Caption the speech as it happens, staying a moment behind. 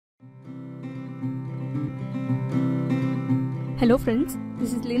Hello friends,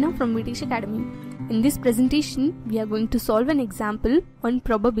 this is Lena from British Academy. In this presentation, we are going to solve an example on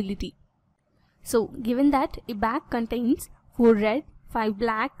probability. So, given that a bag contains 4 red, 5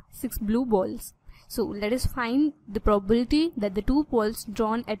 black, 6 blue balls. So, let us find the probability that the two balls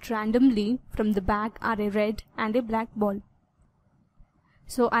drawn at randomly from the bag are a red and a black ball.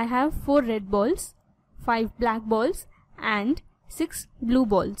 So, I have 4 red balls, 5 black balls and 6 blue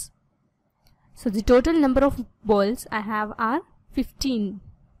balls. So, the total number of balls I have are 15.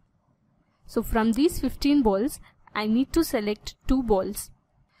 So from these 15 balls, I need to select 2 balls.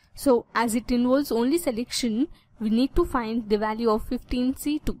 So as it involves only selection, we need to find the value of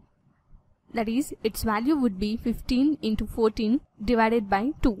 15C2. That is, its value would be 15 into 14 divided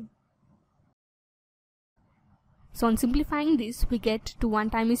by 2. So on simplifying this, we get 2 1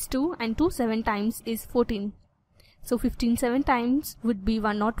 time is 2 and 2 7 times is 14. So 15 7 times would be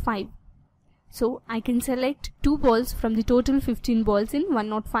 105. So I can select 2 balls from the total 15 balls in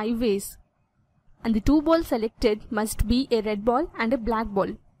 105 ways. And the 2 balls selected must be a red ball and a black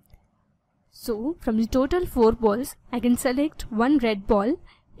ball. So from the total 4 balls, I can select 1 red ball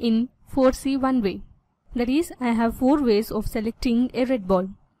in 4C1 way. That is, I have 4 ways of selecting a red ball.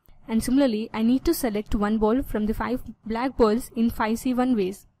 And similarly, I need to select 1 ball from the 5 black balls in 5C1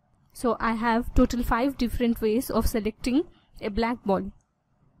 ways. So I have total 5 different ways of selecting a black ball.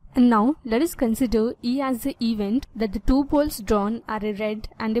 And now let us consider E as the event that the 2 balls drawn are a red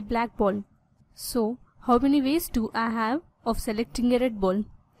and a black ball. So how many ways do I have of selecting a red ball?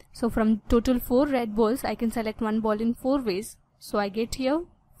 So from total 4 red balls, I can select 1 ball in 4 ways. So I get here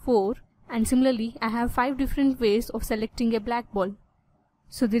 4, and similarly I have 5 different ways of selecting a black ball.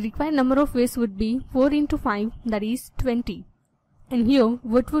 So the required number of ways would be 4 into 5, that is 20. And here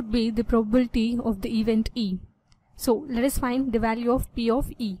what would be the probability of the event E? So let us find the value of P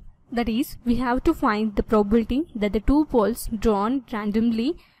of E. That is, we have to find the probability that the 2 balls drawn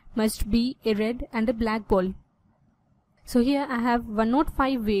randomly must be a red and a black ball. So here I have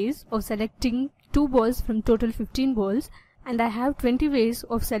 105 ways of selecting 2 balls from total 15 balls, and I have 20 ways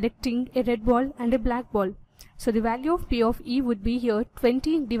of selecting a red ball and a black ball. So the value of P of E would be here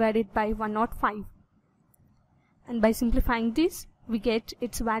 20 divided by 105. And by simplifying this, we get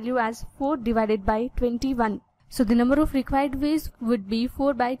its value as 4 divided by 21. So the number of required ways would be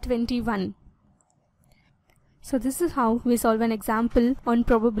 4 by 21. So this is how we solve an example on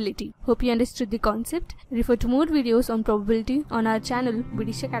probability. Hope you understood the concept. Refer to more videos on probability on our channel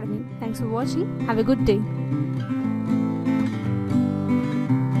British Academy. Thanks for watching. Have a good day.